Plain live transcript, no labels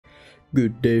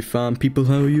Good day, fam people,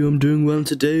 how are you? I'm doing well.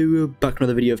 Today we're back with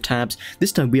another video of tabs.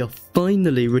 This time we are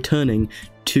finally returning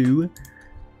to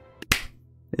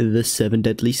the Seven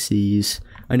Deadly Seas.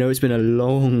 I know it's been a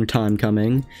long time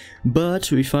coming,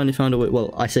 but we finally found a way.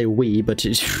 Well, I say we, but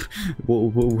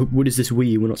what is this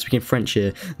we? We're not speaking French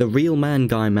here. The real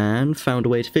guy man found a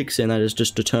way to fix it, and that is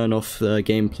just to turn off the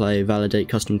gameplay validate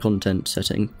custom content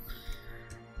setting.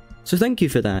 So thank you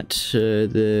for that.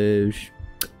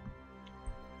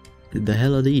 The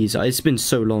hell are these? It's been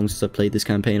so long since I played this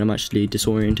campaign, I'm actually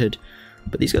disoriented.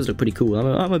 But these guys look pretty cool.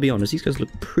 I'm gonna be honest, these guys look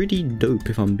pretty dope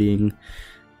if I'm being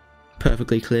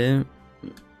perfectly clear.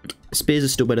 Spears are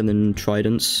still better than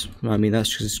tridents. I mean,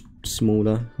 that's just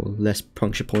smaller, or less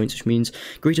puncture points, which means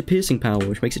greater piercing power,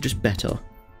 which makes it just better.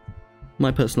 My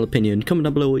personal opinion. Comment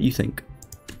down below what you think.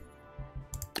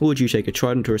 What would you take, a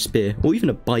trident or a spear? Or even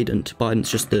a bident?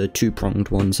 Bident's just the two-pronged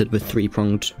one instead of a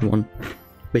three-pronged one.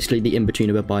 Basically the in-between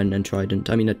of a bident and trident.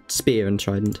 I mean a spear and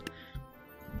trident.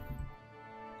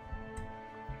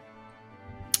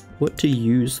 What to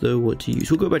use though, what to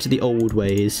use? We'll go back to the old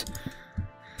ways.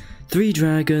 3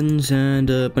 dragons and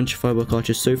a bunch of firework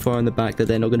archers so far in the back that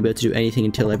they're not going to be able to do anything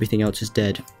until everything else is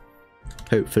dead.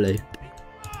 Hopefully.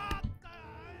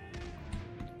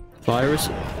 Virus?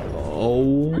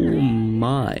 Oh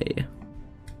my.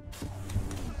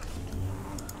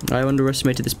 I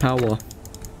underestimated this power.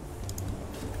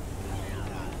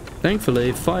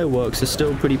 Thankfully, fireworks are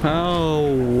still pretty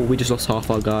powerful. We just lost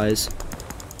half our guys.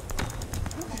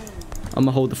 I'm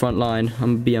gonna hold the front line.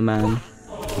 I'm gonna be a man.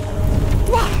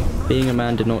 Being a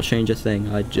man did not change a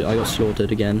thing. I got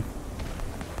slaughtered again.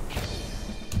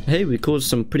 Hey, we caused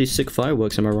some pretty sick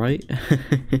fireworks, am I right?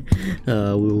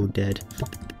 We're all dead.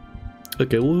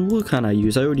 Okay, well, what can I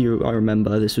use? I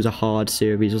remember this was a hard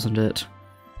series, wasn't it?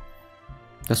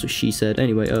 That's what she said.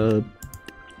 Anyway,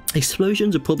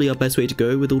 explosions are probably our best way to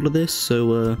go with all of this,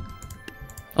 so,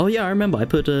 oh yeah, I remember, I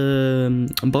put,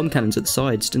 bomb cannons at the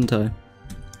sides, didn't I?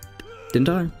 Didn't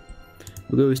I?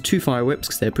 We'll go with 2 fire whips,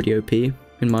 because they're pretty OP, in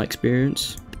my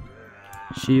experience.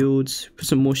 Shields, put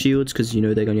some more shields, because, you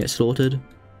know, they're gonna get slaughtered.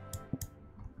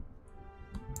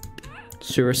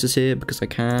 Surus is here, because I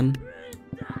can.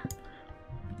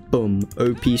 Boom,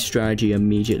 OP strategy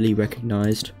immediately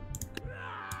recognized.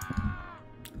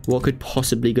 What could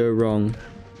possibly go wrong?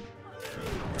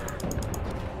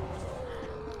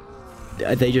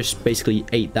 They just basically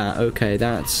ate that. Okay,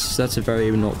 that's a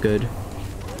very not good.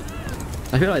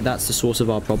 I feel like that's the source of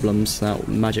our problems, that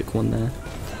magic one there.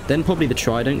 Then probably the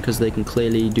trident, because they can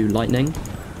clearly do lightning,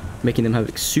 making them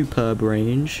have superb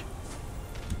range.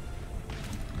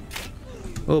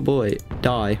 Oh boy,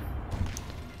 die.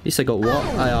 At least I got what?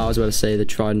 I was about to say the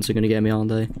tridents are going to get me, aren't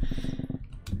they?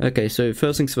 Okay, so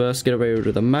first things first, get away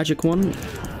with the magic one.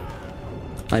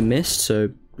 I missed,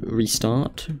 so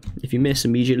restart. If you miss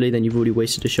immediately, then you've already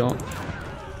wasted a shot.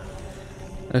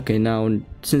 Okay, now,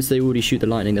 since they already shoot the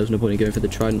lightning, there was no point in going for the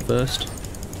trident first.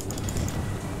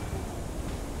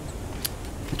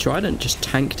 The trident just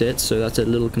tanked it, so that's a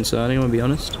little concerning, I'm gonna be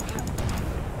honest.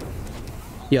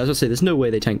 Yeah, I was gonna say, there's no way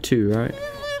they tank 2, right?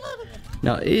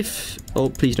 Now, if... Oh,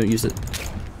 please don't use it.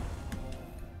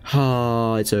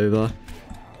 Ah, it's over.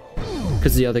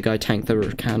 Because the other guy tanked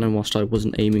the cannon whilst I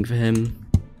wasn't aiming for him.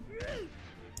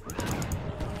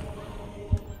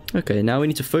 Okay, now we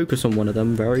need to focus on one of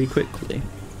them very quickly.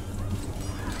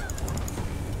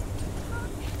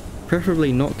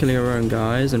 Preferably not killing our own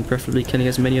guys, and preferably killing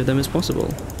as many of them as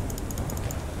possible.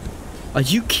 Are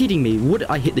you kidding me? What?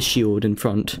 I hit the shield in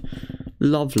front.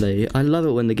 Lovely. I love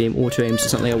it when the game auto-aims to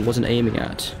something I wasn't aiming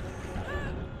at.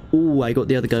 Ooh, I got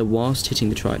the other guy whilst hitting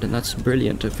the trident. That's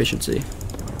brilliant efficiency.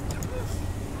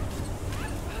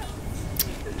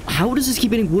 How does this keep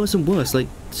getting worse and worse? Like,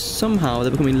 somehow they're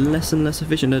becoming less and less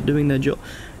efficient at doing their job.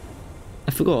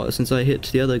 I forgot, since I hit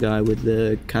the other guy with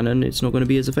the cannon, it's not going to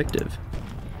be as effective.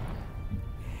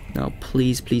 Now,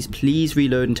 please, please, please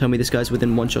reload and tell me this guy's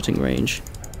within one-shotting range.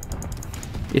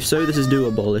 If so, this is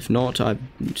doable. If not, I've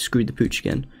screwed the pooch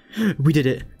again. We did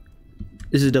it!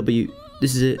 This is a W.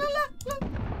 This is it.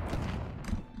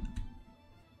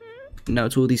 Now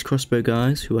it's all these crossbow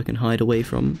guys who I can hide away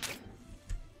from.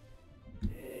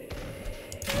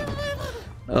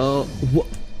 Oh, what?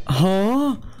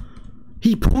 Huh?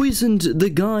 He poisoned the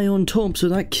guy on top, so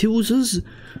that kills us?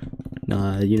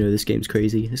 Nah, you know, this game's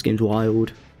crazy. This game's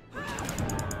wild.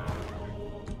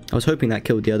 I was hoping that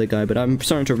killed the other guy, but I'm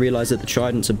starting to realize that the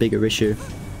trident's a bigger issue.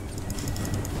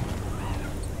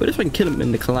 But if I can kill him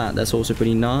in the collat, that's also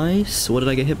pretty nice. What did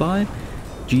I get hit by?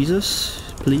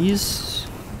 Jesus, please.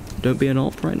 Don't be an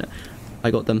op right now.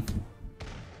 I got them.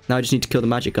 Now I just need to kill the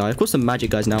magic guy. Of course the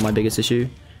magic guy's now my biggest issue.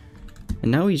 And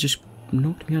now he's just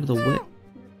knocked me out of the way?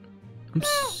 I'm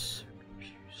so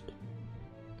confused.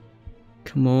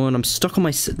 Come on, I'm stuck on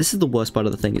my... This is the worst part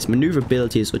of the thing. Its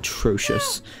maneuverability is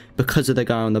atrocious because of the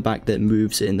guy on the back that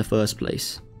moves it in the first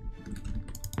place.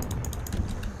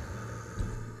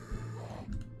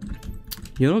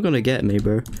 You're not gonna get me,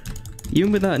 bro.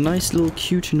 Even with that nice little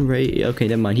cute and ray. Okay,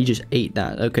 never mind. He just ate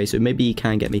that. Okay, so maybe he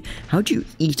can get me. How do you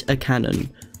eat a cannon?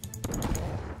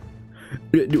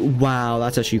 Wow,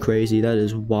 that's actually crazy. That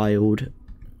is wild.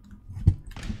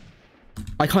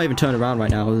 I can't even turn around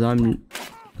right now.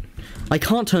 I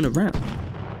can't turn around.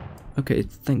 Okay,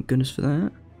 thank goodness for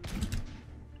that.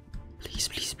 Please,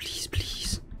 please, please,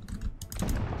 please.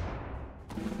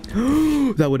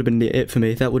 That would have been it for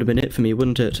me. That would have been it for me,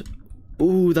 wouldn't it?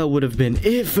 Ooh, that would have been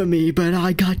it for me, but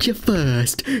I got you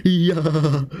first.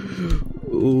 Yeah.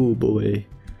 Oh boy.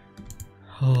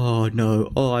 Oh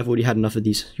no. Oh, I've already had enough of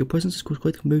these. Your presence has caused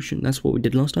quite the commotion. That's what we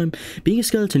did last time. Being a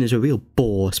skeleton is a real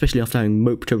bore, especially after having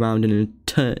moped around in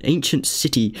an ancient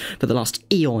city for the last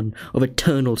eon of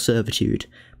eternal servitude.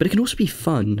 But it can also be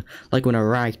fun, like when a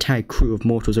ragtag crew of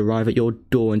mortals arrive at your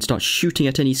door and start shooting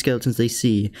at any skeletons they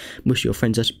see. Most of your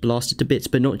friends are blasted to bits,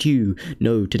 but not you.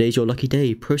 No, today's your lucky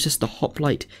day. Process the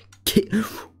hoplite.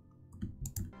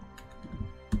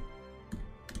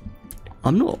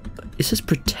 I'm not... It says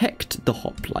protect the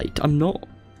hoplite. I'm not...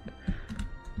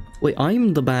 Wait,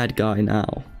 I'm the bad guy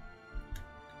now.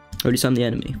 Or at least I'm the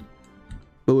enemy.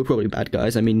 But we're probably bad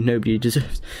guys. I mean, nobody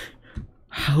deserves...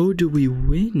 How do we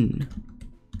win?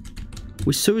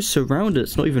 We're so surrounded,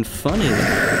 it's not even funny.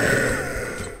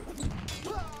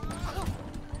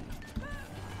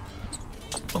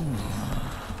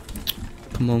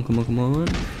 Come on, come on, come on.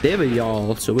 There we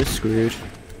are, so we're screwed.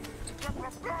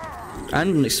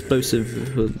 And an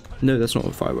explosive... No, that's not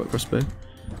a firework crossbow.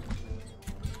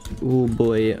 Oh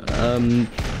boy.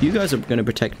 You guys are going to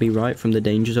protect me, right? From the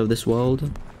dangers of this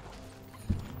world?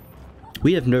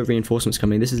 We have no reinforcements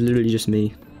coming. This is literally just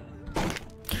me.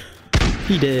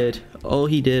 He did. All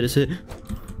he did is it.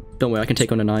 Don't worry, I can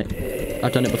take on a knight.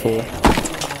 I've done it before.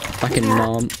 Back in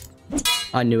Nam.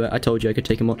 I knew it. I told you I could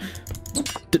take him on.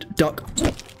 Duck.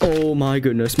 Oh my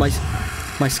goodness. My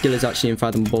skill is actually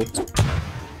unfathomable.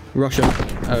 Russia.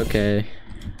 Okay.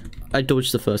 I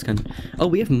dodged the first cannon. Oh,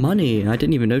 we have money. I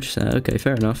didn't even notice that. Okay,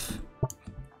 fair enough.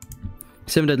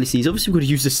 7 Deadly Seas. Obviously, we've got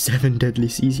to use the 7 Deadly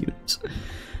Seas units.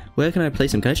 Where can I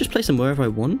place them? Can I just place them wherever I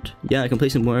want? Yeah, I can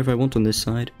place them wherever I want on this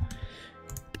side.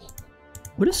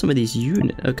 What are some of these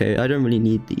units? Okay, I don't really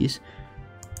need these.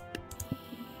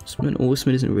 Smith and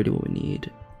Oarsman isn't really what we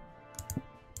need.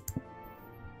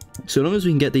 So long as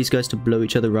we can get these guys to blow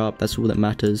each other up, that's all that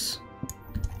matters.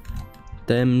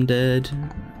 Them dead.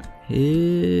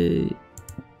 Here.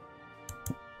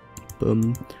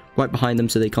 Boom. Right behind them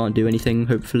so they can't do anything,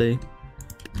 hopefully.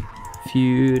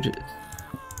 Feud.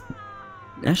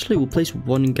 Actually, we'll place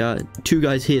two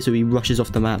guys here so he rushes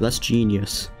off the map. That's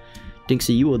genius.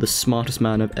 Dinksy, you are the smartest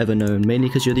man I've ever known. Mainly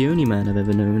because you're the only man I've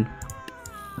ever known.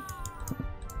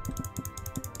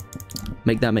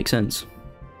 Make that make sense.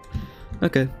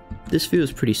 Okay. This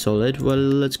feels pretty solid. Well,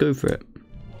 let's go for it.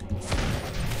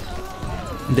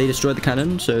 They destroyed the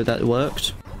cannon, so that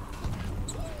worked.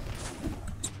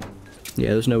 Yeah,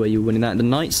 there's no way you're winning that. The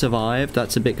knight survived.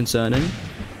 That's a bit concerning.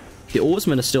 The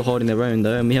oarsmen are still holding their own,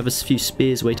 though, and we have a few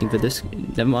spears waiting for this.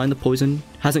 Never mind, the poison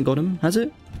hasn't got him, has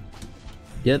it?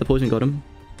 Yeah, the poison got him.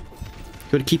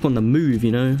 Gotta keep on the move,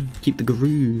 you know? Keep the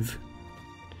groove.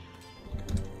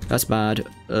 That's bad.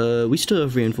 We still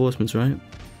have reinforcements, right?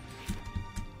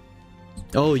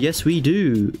 Oh, yes, we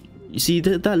do. You see,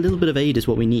 that little bit of aid is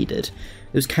what we needed.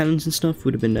 Those cannons and stuff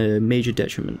would have been a major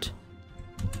detriment.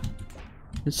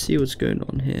 Let's see what's going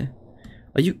on here.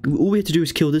 All we have to do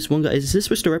is kill this one guy. Is this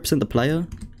supposed to represent the player?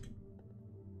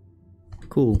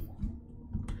 Cool.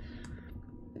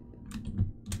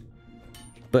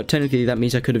 But technically that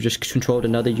means I could have just controlled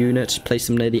another unit, placed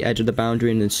them near the edge of the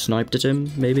boundary and then sniped at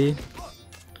him, maybe?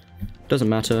 Doesn't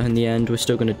matter, in the end we're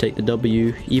still going to take the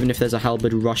W, even if there's a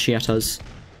halberd rushing at us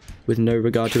with no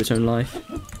regard to its own life.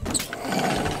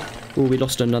 Oh, we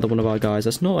lost another one of our guys.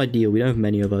 That's not ideal, we don't have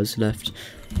many of us left.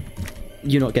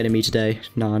 You're not getting me today.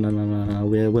 No.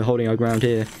 We're holding our ground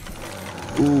here.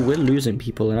 Ooh, we're losing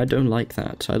people, and I don't like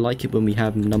that. I like it when we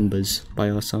have numbers by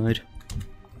our side.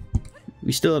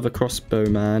 We still have a crossbow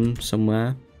man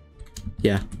somewhere.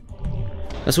 Yeah.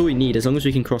 That's all we need, as long as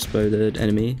we can crossbow the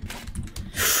enemy.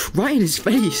 Right in his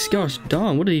face! Gosh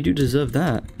darn, what did he do to deserve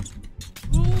that?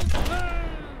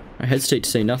 I hesitate to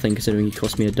say nothing, considering he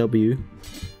cost me a W.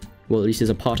 Well, at least there's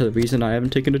a part of the reason I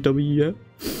haven't taken a W yet.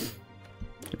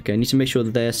 Okay, I need to make sure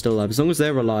that they're still alive. As long as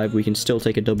they're alive, we can still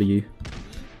take a W.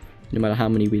 No matter how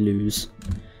many we lose.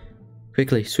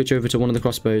 Quickly, switch over to one of the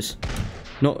crossbows.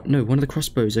 No, one of the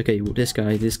crossbows. Okay, well, this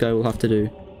guy will have to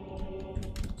do.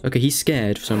 Okay, he's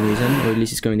scared for some reason, or at least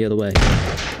he's going the other way.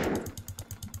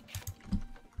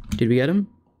 Did we get him?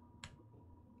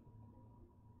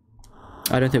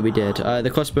 I don't think we did. The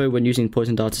crossbow when using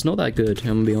poison darts is not that good,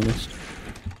 I'm gonna be honest.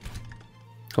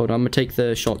 Hold on, I'm gonna take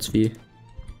the shots for you.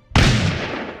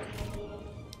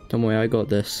 Don't worry, I got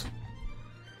this.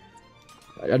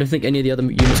 I don't think any of the other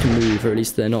units can move, or at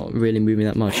least they're not really moving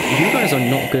that much. You guys are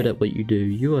not good at what you do.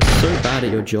 You are so bad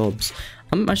at your jobs.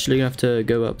 I'm actually gonna have to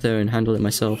go up there and handle it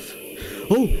myself.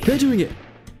 Oh, they're doing it!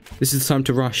 This is the time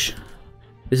to rush.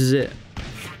 This is it.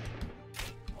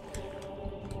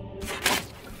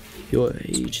 Your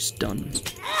age is done.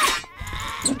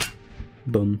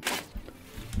 Boom.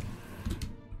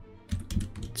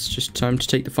 It's just time to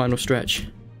take the final stretch.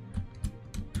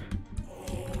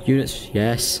 Units,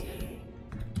 yes.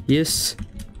 Yes.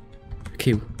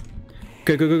 Okay.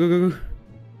 Go, go, go, go, go, go.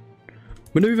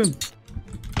 Maneuver him.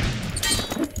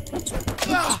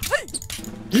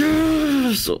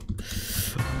 Yes!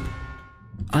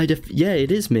 Yeah,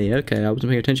 it is me. Okay, I wasn't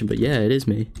paying attention, but yeah, it is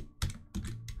me.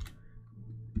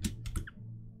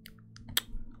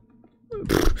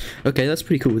 Okay, that's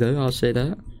pretty cool though, I'll say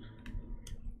that.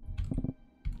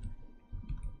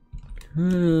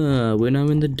 We're now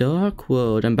in the dark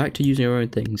world. I'm back to using our own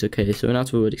things. Okay, so an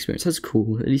out-of-world experience. That's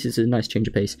cool. At least it's a nice change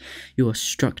of pace. You are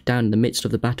struck down in the midst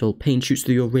of the battle. Pain shoots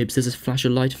through your ribs. There's a flash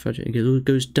of light. It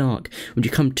goes dark. When you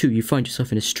come to, you find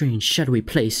yourself in a strange, shadowy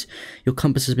place. Your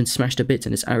compass has been smashed to bits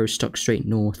and its arrows stuck straight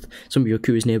north. Some of your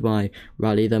crew is nearby.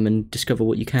 Rally them and discover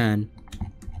what you can.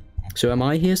 So am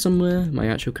I here somewhere? My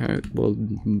actual character? Well,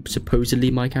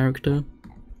 supposedly my character?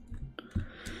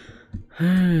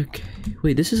 Okay.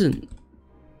 Wait, this isn't...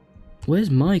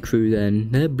 Where's my crew then?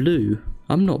 They're blue.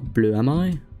 I'm not blue, am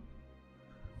I?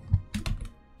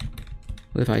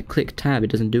 Well, if I click tab, it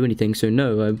doesn't do anything, so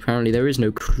no, apparently there is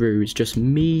no crew. It's just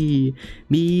me,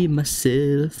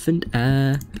 myself, and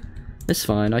I. That's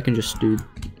fine, I can just do...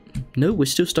 No, we're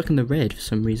still stuck in the red for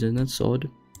some reason. That's odd.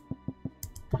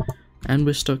 And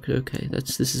we're stuck... Okay,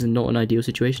 this is not an ideal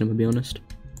situation, I'm gonna be honest.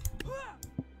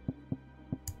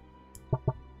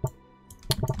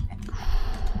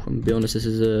 I'm gonna be honest, this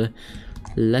is a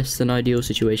less than ideal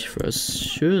situation for us.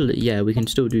 Surely, yeah, we can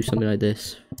still do something like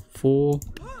this. 4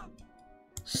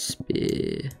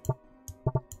 spear.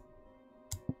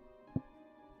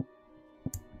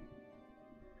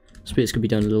 Spears could be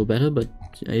done a little better, but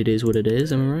it is what it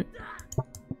is, am I right?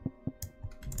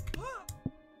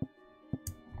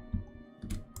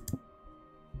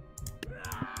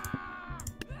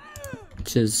 It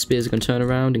says spears are gonna turn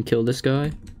around and kill this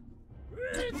guy.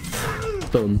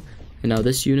 Boom. And now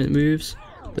this unit moves.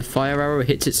 The fire arrow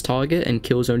hits its target and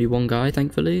kills only one guy,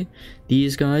 thankfully.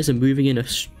 These guys are moving in a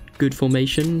good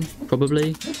formation,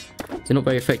 probably. They're not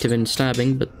very effective in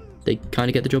stabbing, but they kind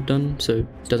of get the job done, so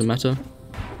it doesn't matter.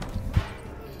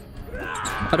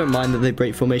 I don't mind that they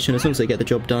break formation as long as they get the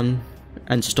job done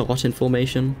and start in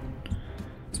formation.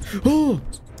 Oh!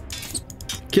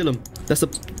 Kill them. That's the...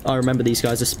 I remember these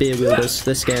guys, the spear wielders.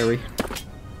 They're scary.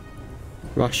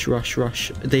 Rush, rush,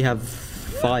 rush. They have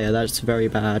fire. That's very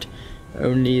bad.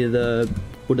 Only the...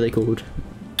 What are they called?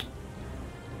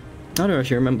 I don't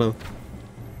actually remember.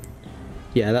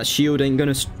 Yeah, that shield ain't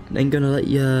gonna let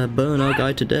you burn our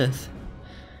guy to death.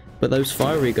 But those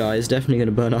fiery guys definitely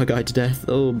gonna burn our guy to death.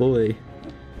 Oh boy.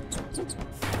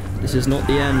 This is not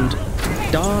the end.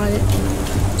 Die!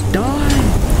 Die!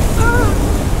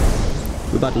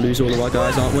 We're about to lose all of our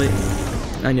guys, aren't we?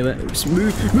 I knew it. Just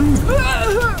move! Move!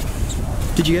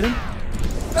 Did you get him?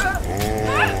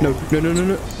 No, no, no, no,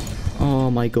 no. Oh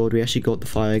my god, we actually got the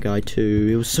fire guy too.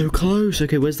 It was so close.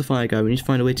 Okay, where's the fire guy? We need to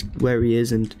find a way to where he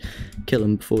is and kill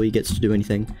him before he gets to do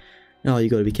anything. Oh, you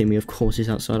gotta be kidding me. Of course he's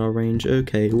outside our range.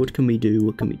 Okay, what can we do?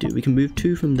 What can we do? We can move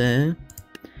 2 from there.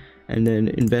 And then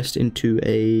invest into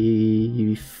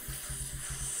a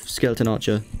skeleton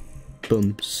archer.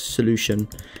 Boom. Solution.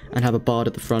 And have a bard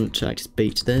at the front to act as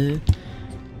bait there.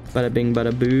 Bada bing,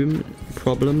 bada boom.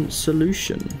 Problem,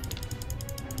 solution.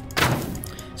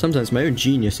 Sometimes my own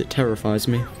genius, it terrifies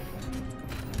me.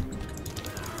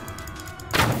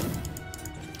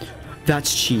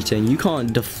 That's cheating. You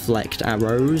can't deflect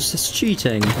arrows. That's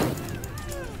cheating.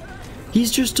 He's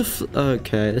just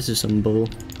okay, this is some bull.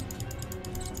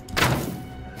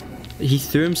 He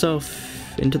threw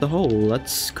himself into the hole.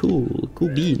 That's cool. Cool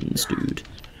beans, dude.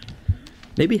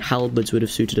 Maybe halberds would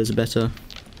have suited us better.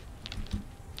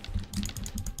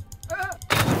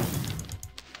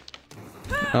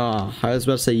 Ah, I was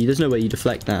about to say, there's no way you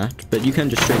deflect that, but you can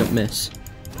just straight up miss.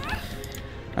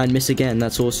 And miss again,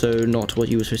 that's also not what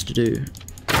you were supposed to do.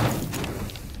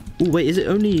 Oh, wait, is it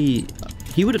only...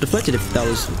 He would have deflected if that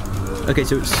was... Okay,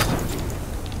 so it's...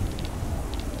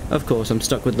 Of course, I'm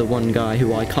stuck with the one guy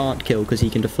who I can't kill because he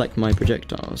can deflect my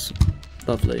projectiles.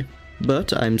 Lovely.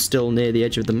 But I'm still near the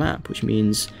edge of the map, which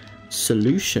means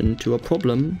solution to a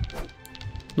problem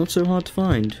not so hard to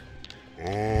find.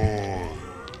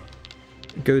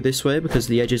 Go this way because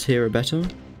the edges here are better.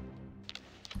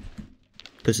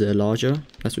 Because they're larger,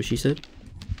 that's what she said.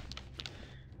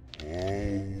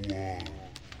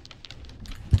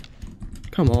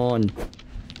 Come on.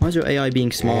 Why is your AI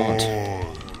being smart?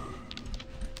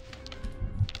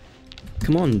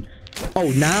 Come on.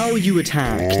 Oh, now you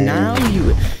attack. Now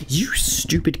you... You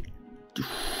stupid...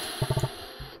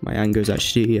 My anger's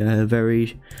actually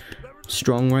very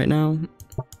strong right now.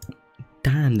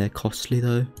 Damn, they're costly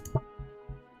though.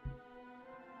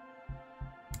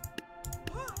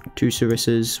 2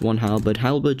 Sarissas, 1 Halberd.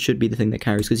 Halberd should be the thing that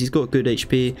carries because he's got good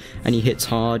HP and he hits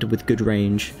hard with good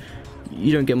range.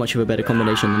 You don't get much of a better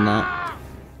combination than that.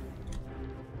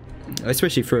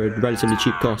 Especially for a relatively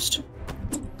cheap cost.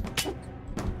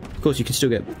 Of course, you can still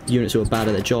get units who are bad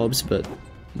at their jobs, but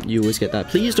you always get that.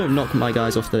 Please don't knock my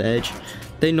guys off the edge.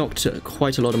 They knocked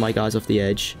quite a lot of my guys off the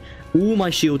edge. All my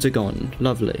shields are gone.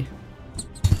 Lovely.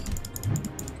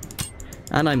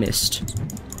 And I missed.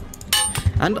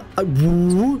 And...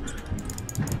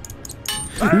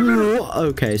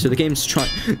 okay, so the game's trying...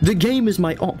 The game is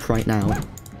my op right now.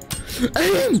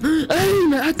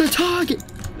 Aim at the target!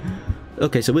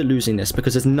 Okay, so we're losing this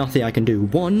because there's nothing I can do.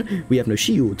 1, we have no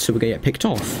shield, so we're gonna get picked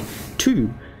off.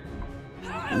 2,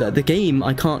 the game,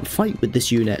 I can't fight with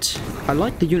this unit. I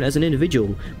like the unit as an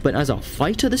individual, but as a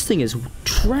fighter, this thing is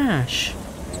trash.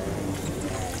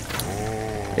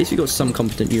 At least we got some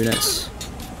competent units.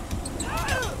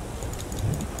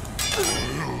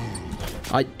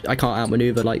 I can't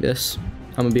outmaneuver like this.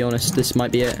 I'm gonna be honest, this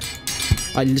might be it.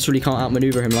 I literally can't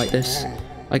outmaneuver him like this.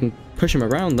 I can push him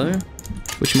around though,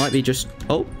 which might be just...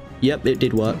 Oh, yep, it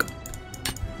did work.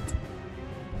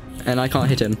 And I can't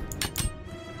hit him.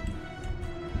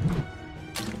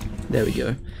 There we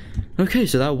go. Okay,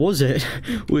 so that was it.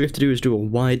 All we have to do is do a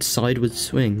wide sideward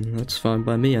swing. That's fine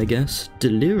by me, I guess.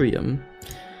 Delirium.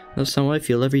 That's how I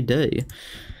feel every day.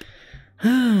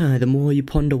 The more you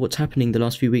ponder what's happening the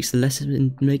last few weeks, the less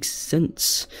it makes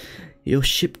sense. Your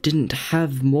ship didn't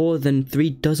have more than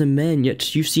 3 dozen men,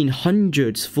 yet you've seen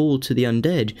hundreds fall to the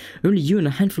undead. Only you and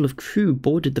a handful of crew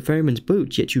boarded the ferryman's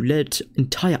boat, yet you led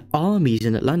entire armies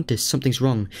in Atlantis. Something's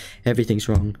wrong. Everything's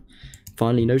wrong.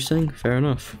 Finally noticing? Fair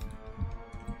enough.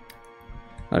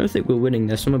 I don't think we're winning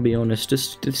this, I'm gonna be honest.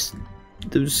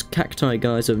 Those cacti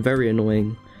guys are very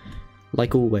annoying.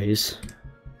 Like always.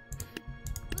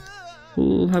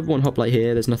 We'll have 1 hoplite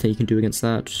here, there's nothing you can do against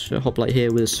that. A hoplite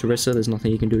here with a Sarissa, there's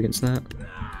nothing you can do against that.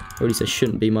 Or at least there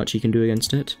shouldn't be much you can do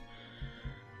against it.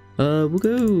 We'll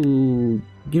go... You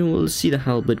know, we'll see the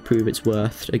Halberd prove its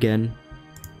worth again.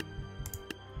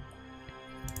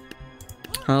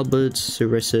 Halberds,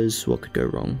 Sarissas, what could go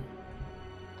wrong?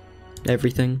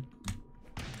 Everything.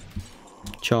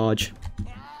 Charge.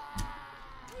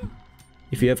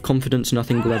 If you have confidence,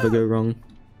 nothing will ever go wrong.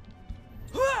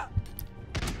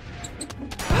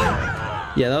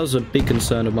 Yeah, that was a big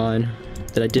concern of mine,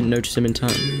 that I didn't notice him in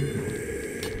time.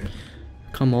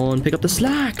 Come on, pick up the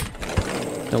slack!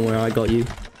 Don't worry, I got you.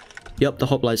 Yep, the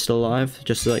hoplite's still alive,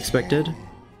 just as I expected.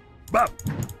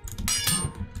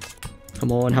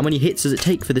 Come on, how many hits does it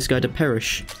take for this guy to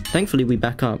perish? Thankfully we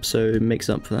back up, so it makes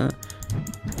up for that.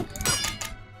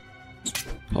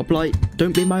 Hoplite,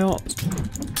 don't be my op!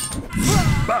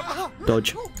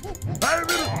 Dodge.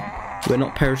 We're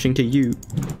not perishing to you,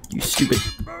 you stupid...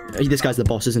 This guy's the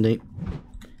boss, isn't he?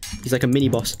 He's like a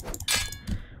mini-boss.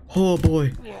 Oh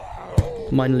boy.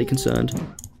 Minorly concerned.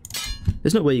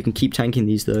 There's no way you can keep tanking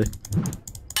these though.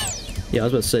 Yeah, I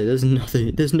was about to say,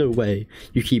 there's no way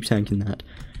you keep tanking that.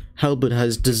 Halberd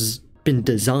has been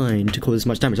designed to cause as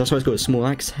much damage. That's why it's got a small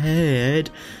axe head.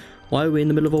 Why are we in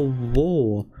the middle of a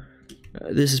war?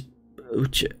 This is...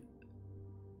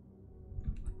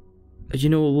 You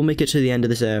know what, we'll make it to the end of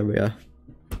this area.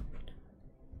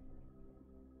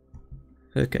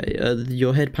 Okay,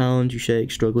 your head pounds, you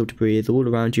shake, struggle to breathe. All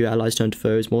around you, allies turn to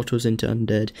foes, mortals into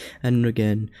undead. And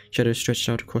again, shadows stretched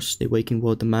out across the waking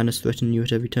world. The madness threatening you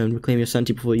at every turn. Reclaim your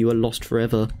sanity before you are lost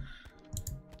forever.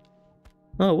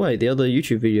 Oh wait, the other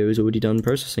YouTube video is already done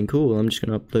processing. Cool, I'm just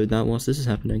gonna upload that whilst this is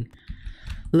happening.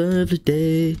 Lovely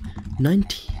day.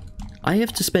 90... I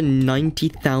have to spend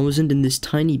 90,000 in this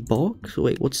tiny box?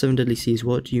 Wait, what's 7 Deadly Seas?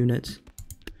 What units?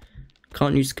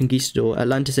 Can't use the Conquistador.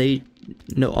 Atlantis 8...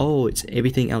 No, oh, it's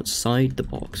everything outside the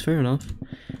box. Fair enough.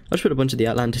 I'll just put a bunch of the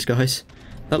Atlantis guys.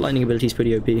 That lightning ability is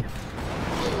pretty OP.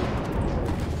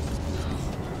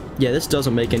 Yeah, this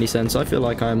doesn't make any sense. I feel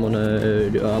like I'm on a...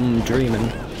 I'm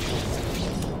dreaming.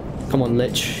 Come on,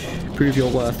 Lich. Prove your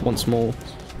worth once more.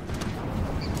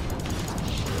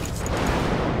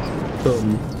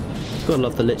 Boom. Gotta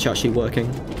love the Lich actually working.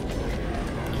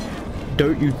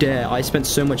 Don't you dare. I spent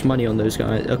so much money on those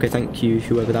guys. Okay, thank you,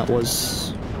 whoever that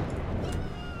was.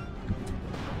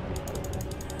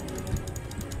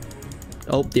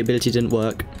 Oh, the ability didn't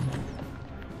work.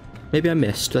 Maybe I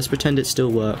missed. Let's pretend it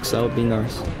still works. That would be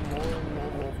nice.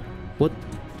 What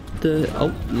the...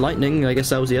 Oh, lightning. I guess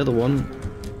that was the other one.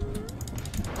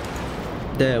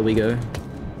 There we go.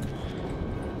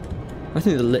 I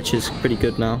think the Lich is pretty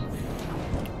good now.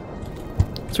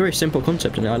 It's a very simple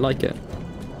concept and I like it.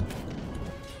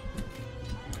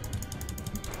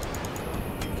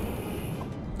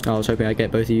 I was hoping I'd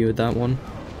get both of you with that one.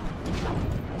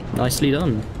 Nicely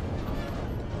done.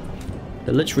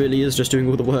 The Lich really is just doing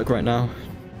all the work right now.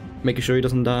 Making sure he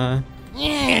doesn't die.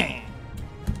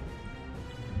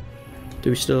 Do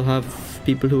we still have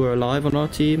people who are alive on our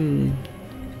team?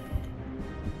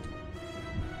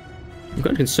 I'm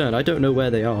kind of concerned. I don't know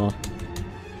where they are.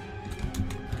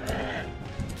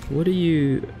 What are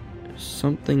you...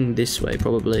 Something this way,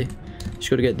 probably. Just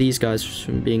gotta get these guys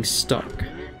from being stuck.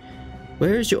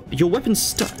 Where is your weapon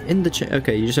stuck in the chain?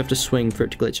 Okay, you just have to swing for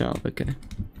it to glitch out. Okay.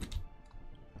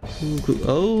 Ooh, cool.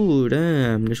 Oh,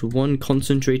 damn. Just one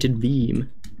concentrated beam.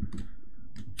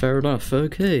 Fair enough.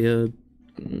 Okay,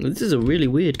 this is a really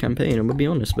weird campaign, I'm gonna be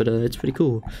honest, but it's pretty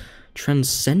cool.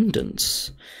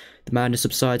 Transcendence. The madness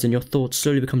subsides and your thoughts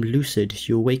slowly become lucid.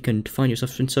 You awaken to find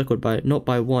yourself encircled by, not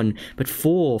by one, but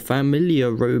 4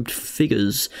 familiar robed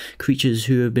figures. Creatures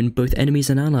who have been both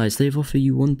enemies and allies. They offer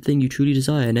you one thing you truly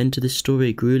desire, an end to this story,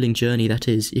 a grueling journey, that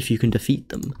is, if you can defeat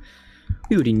them.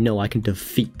 We already know I can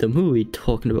defeat them. Who are we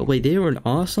talking about? Wait, they are on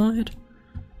our side?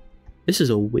 This is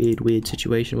a weird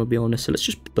situation, I'll be honest. So let's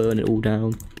just burn it all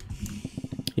down.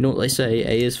 You know what they say?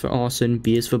 A is for arson,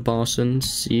 B is for barson,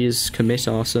 C is commit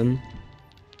arson.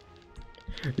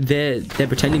 They're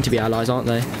pretending to be allies, aren't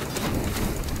they?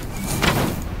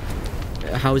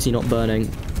 How is he not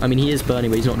burning? I mean, he is burning,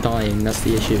 but he's not dying. That's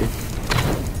the issue.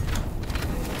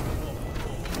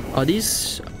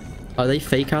 Are they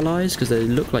fake allies? Because they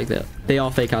look like they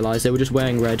are fake allies. They were just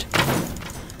wearing red.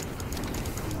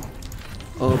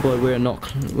 Oh boy, we're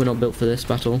not built for this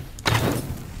battle.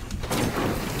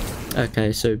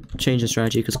 Okay, so change the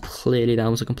strategy because clearly that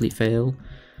was a complete fail.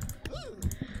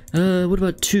 What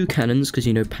about 2 cannons, because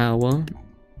you know power.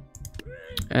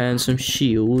 And some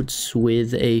shields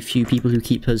with a few people who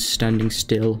keep us standing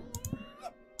still.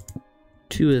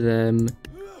 2 of them.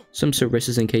 Some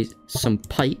sarissas in case... Some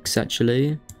pikes,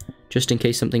 actually. Just in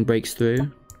case something breaks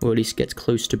through. Or at least gets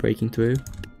close to breaking through.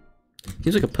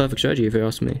 Seems like a perfect strategy if you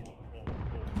ask me.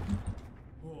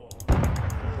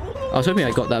 I was hoping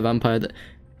I got that vampire that...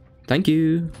 Thank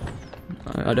you.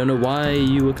 I don't know why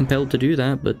you were compelled to do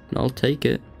that, but I'll take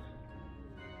it.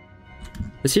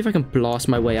 Let's see if I can blast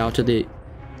my way out of the...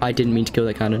 I didn't mean to kill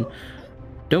that cannon.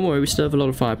 Don't worry, we still have a lot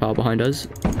of firepower behind us.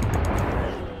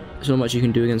 There's not much you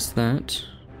can do against that.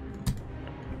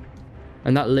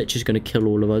 And that Lich is going to kill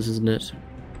all of us, isn't it?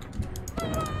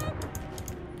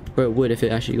 Or it would if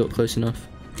it actually got close enough.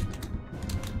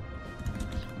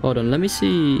 Hold on, let me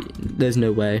see... There's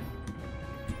no way.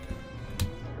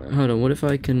 Hold on, what if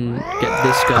I can get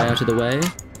this guy out of the way?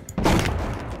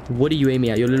 What are you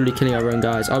aiming at? You're literally killing our own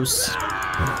guys.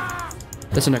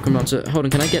 That's a necromancer. Hold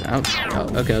on, can I get out? Oh,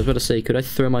 okay, I was about to say, could I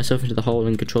throw myself into the hole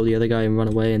and control the other guy and run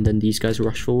away and then these guys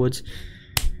rush forwards?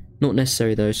 Not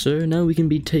necessary though, so now we can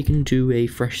be taken to a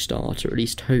fresh start, or at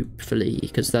least hopefully,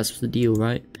 because that's the deal,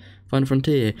 right? Final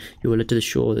frontier. You are led to the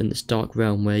shore in this dark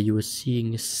realm where you are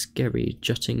seeing a skerry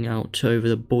jutting out over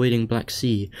the boiling Black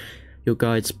Sea. Your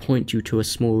guides point you to a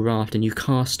small raft and you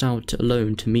cast out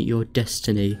alone to meet your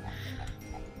destiny.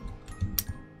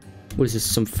 What is this,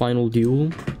 some final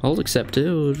duel? I'll accept it.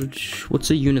 What's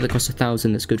a unit that costs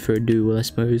 1,000 that's good for a duel, I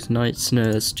suppose? Knights?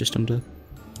 No, that's just under.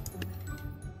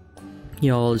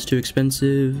 Jarl is too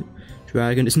expensive.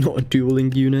 Dragon is not a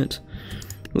dueling unit.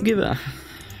 We'll give it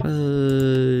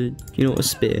a... you know, a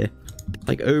spear.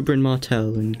 Like Oberyn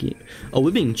Martell and... Oh,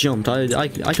 we're being jumped. I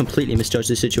completely misjudged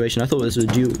this situation. I thought this was a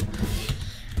duel.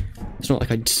 It's not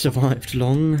like I survived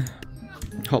long.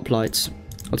 Hoplites.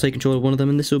 I'll take control of one of them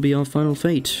and this will be our final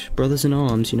fate. Brothers in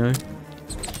arms, you know.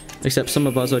 Except some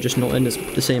of us are just not in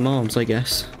the same arms, I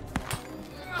guess.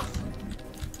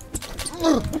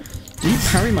 Did you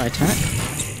parry my attack?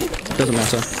 Doesn't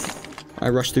matter. I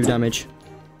rushed through damage.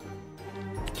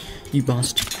 You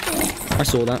bastard. I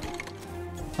saw that.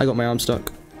 I got my arm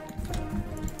stuck.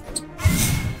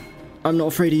 I'm not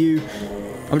afraid of you.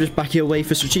 I'm just backing away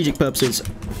for strategic purposes.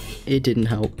 It didn't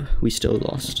help. We still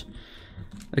lost.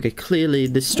 Okay, clearly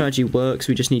this strategy works.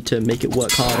 We just need to make it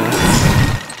work harder.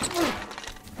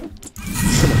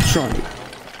 Come on,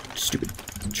 try. Stupid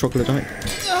troglodyte.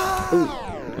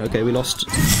 Oh, okay, we lost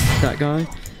that guy.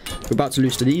 We're about to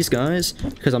lose to these guys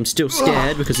because I'm still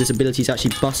scared because this ability is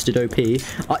actually busted OP.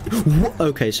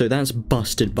 Okay, so that's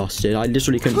busted. I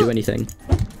literally couldn't do anything.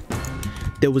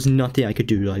 There was nothing I could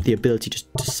do. Like, the ability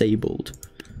just disabled.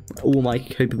 All my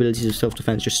capabilities of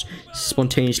self-defense just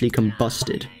spontaneously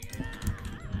combusted.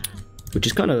 Which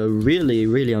is kind of really,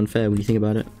 really unfair when you think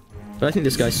about it. But I think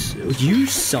this guy's... You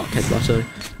suck, Headbutter.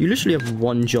 You literally have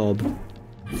one job.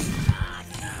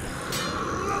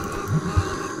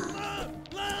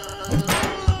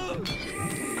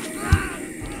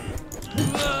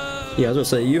 Yeah, I was about to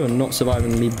say, you are not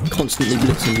surviving me constantly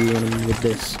blitzing you on with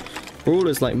this. Brawl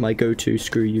is like my go-to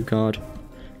screw you card.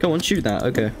 Come on, shoot that.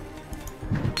 Okay.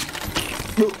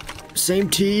 Same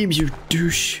team, you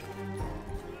douche.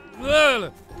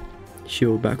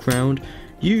 Shield background.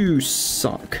 You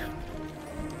suck.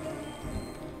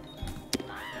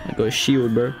 I got a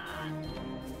shield, bro.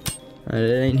 And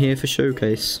it ain't here for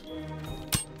showcase.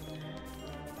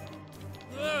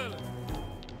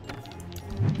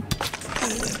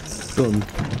 Boom.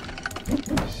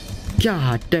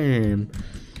 God damn.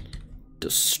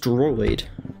 Destroyed.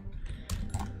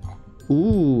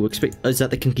 Ooh, is that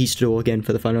the Conquistador again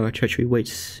for the final treachery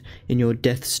waits in your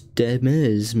death's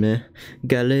demise?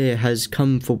 Gallet has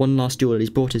come for one last duel. He's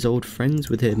brought his old friends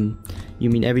with him. You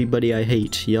mean everybody I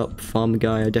hate? Yup, farm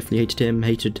guy, I definitely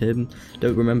hated him.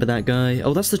 Don't remember that guy.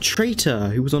 Oh, that's the traitor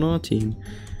who was on our team.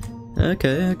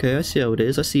 Okay, I see how it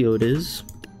is.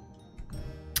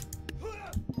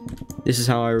 This is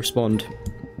how I respond.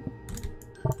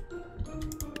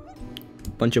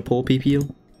 Bunch of poor people.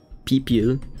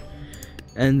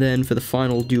 And then for the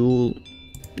final duel,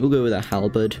 we'll go with a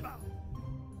halberd.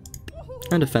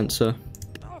 And a fencer.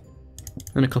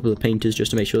 And a couple of painters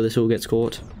just to make sure this all gets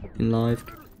caught in live.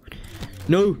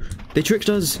 No! They tricked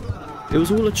us! It was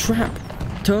all a trap!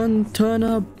 Turn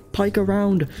our pike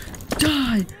around!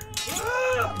 Die!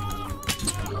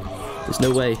 There's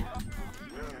no way.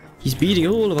 He's beating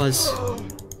all of us.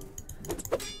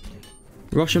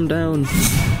 Rush him down.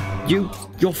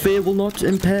 Your fear will not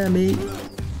impair me.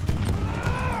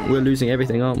 We're losing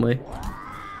everything, aren't we?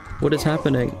 What is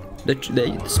happening?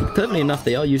 Cleverly enough,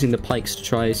 they are using the pikes to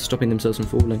try stopping themselves from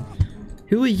falling.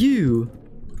 Who are you?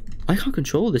 I can't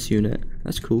control this unit.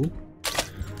 That's cool.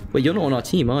 Wait, you're not on our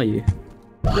team, are you?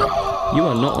 You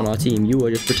are not on our team. You are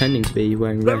just pretending to be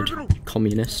wearing red.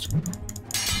 Communist.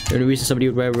 The only reason somebody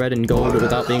would wear red and gold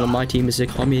without being on my team is a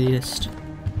communist.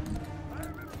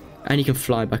 And he can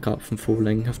fly back up from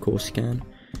falling. Of course he can.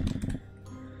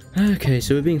 Okay,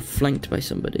 so we're being flanked by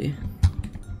somebody.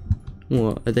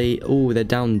 What are they? Oh, they're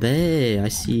down there. I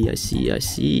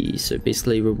see. So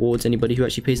basically rewards anybody who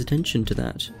actually pays attention to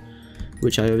that.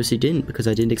 Which I obviously didn't, because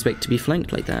I didn't expect to be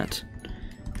flanked like that.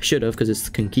 I should have, because it's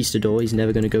the Conquistador. He's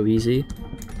never going to go easy.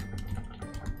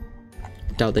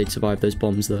 Doubt they'd survive those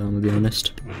bombs though, I'm going to be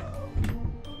honest.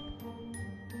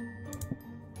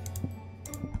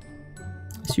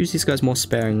 Let's use these guys more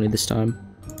sparingly this time.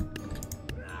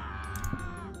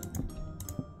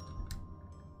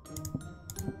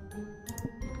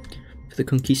 For the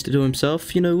Conquistador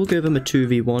himself, you know, we'll give him a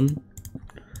 2v1.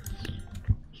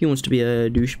 He wants to be a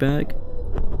douchebag.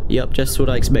 Yep, just what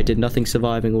I expected. Nothing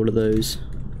surviving all of those.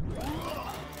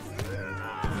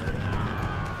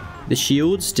 The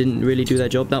shields didn't really do their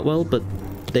job that well, but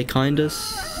they kinda...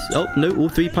 Oh, no, all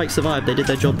three pikes survived. They did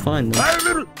their job fine,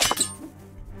 though.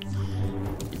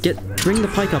 Bring the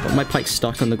pike up. My pike's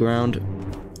stuck on the ground.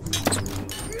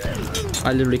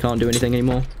 I literally can't do anything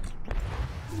anymore.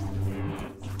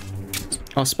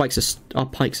 Our pikes are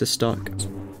stuck.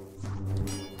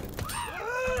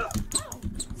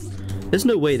 There's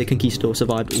no way the Conquistador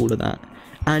survived all of that.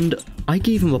 And I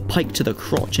gave him a pike to the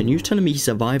crotch, and you're telling me he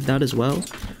survived that as well?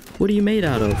 What are you made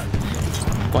out of?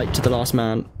 Fight to the last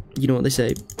man. You know what they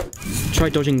say. Try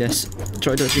dodging this.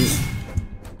 Try dodging...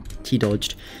 He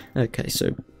dodged. Okay,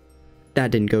 so...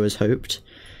 that didn't go as hoped.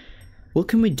 What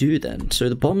can we do then? So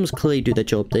the bombs clearly do their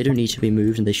job. They don't need to be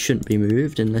moved, and they shouldn't be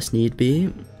moved unless need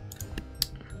be.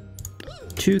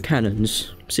 2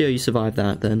 cannons. See how you survive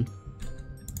that then.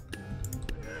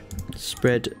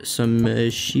 Spread some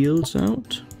shields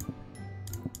out.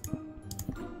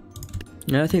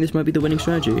 Yeah, I think this might be the winning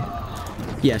strategy.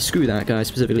 Yeah, screw that guy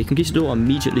specifically. Conquistador,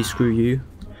 immediately screw you.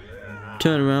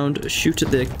 Turn around, shoot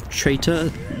at the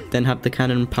traitor, then have the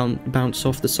cannon bounce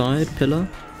off the side pillar.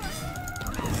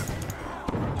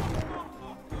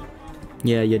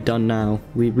 Yeah, you're done now.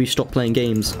 We stopped playing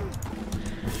games.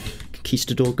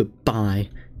 Conquistador, goodbye.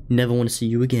 Never want to see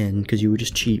you again, because you were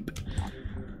just cheap.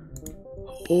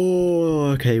 Oh,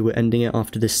 okay, we're ending it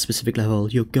after this specific level.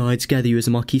 Your guides gather you as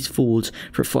the Marquis falls.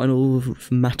 For a final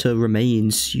matter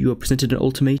remains. You are presented an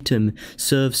ultimatum.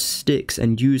 Serve Styx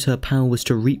and use her powers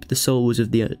to reap the souls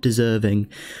of the deserving.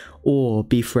 Or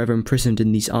be forever imprisoned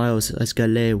in these isles as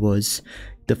Galea was.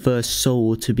 The first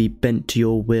soul to be bent to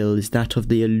your will is that of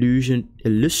the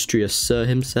illustrious Sir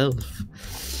himself.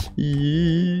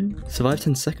 Survive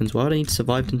 10 seconds. Why would I need to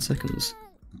survive 10 seconds?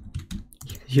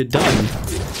 You're done.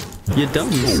 You're done.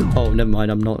 Oh, never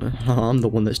mind. I'm not. I'm the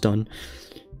one that's done.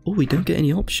 Oh, we don't get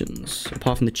any options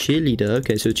apart from the cheerleader.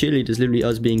 Okay, so the cheerleader is literally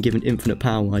us being given infinite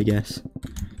power, I guess.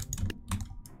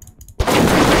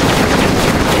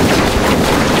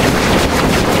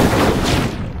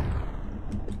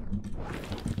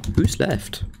 Who's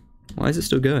left? Why is it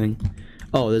still going?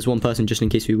 Oh, there's one person just in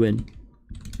case we win.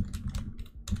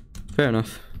 Fair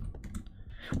enough.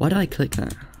 Why did I click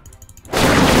that?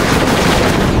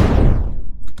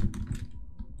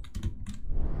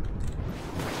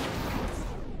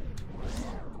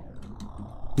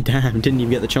 Damn, didn't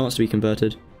even get the chance to be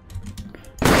converted.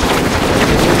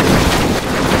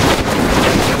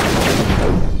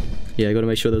 Yeah, I gotta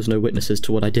make sure there was no witnesses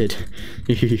to what I did.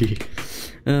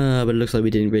 But it looks like we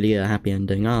didn't really get a happy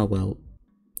ending. Ah, well.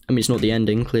 I mean, it's not the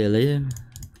ending, clearly.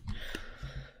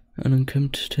 An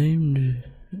uncontained...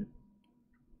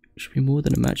 Should be more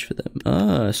than a match for them.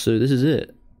 Ah, so this is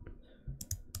it.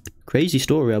 Crazy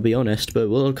story, I'll be honest, but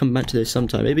we'll come back to this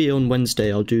sometime. Maybe on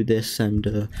Wednesday I'll do this and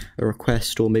a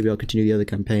request, or maybe I'll continue the other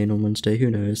campaign on Wednesday, who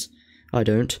knows. I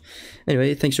don't.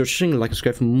 Anyway, thanks for watching, like and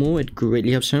subscribe for more, it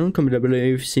greatly helps the channel. Comment down below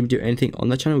if you see me do anything on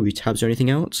the channel, retabs or anything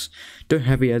else. Don't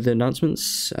have any other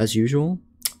announcements, as usual.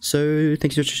 So,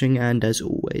 thanks for watching, and as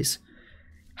always,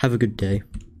 have a good day.